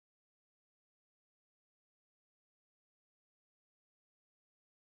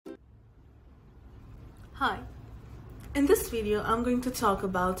Hi, in this video I'm going to talk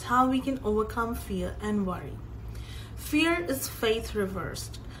about how we can overcome fear and worry. Fear is faith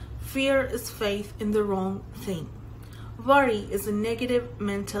reversed. Fear is faith in the wrong thing. Worry is a negative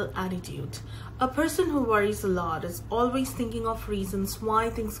mental attitude. A person who worries a lot is always thinking of reasons why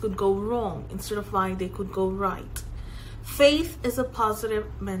things could go wrong instead of why they could go right. Faith is a positive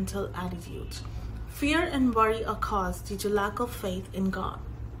mental attitude. Fear and worry are caused due to lack of faith in God.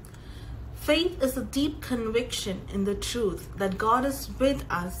 Faith is a deep conviction in the truth that God is with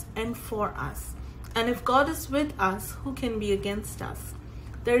us and for us. And if God is with us, who can be against us?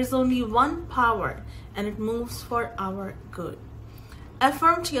 There is only one power, and it moves for our good.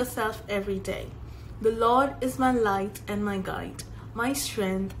 Affirm to yourself every day, "The Lord is my light and my guide, my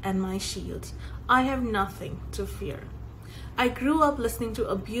strength and my shield. I have nothing to fear." I grew up listening to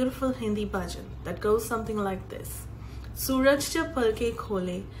a beautiful Hindi bhajan that goes something like this. सूरज जब पलके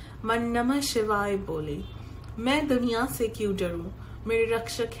खोले, मन नमः शिवाय बोले, मैं दुनिया से क्यों डरूं, मेरे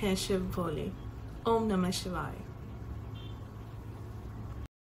रक्षक हैं शिव भोले. Om Namah Shivaya.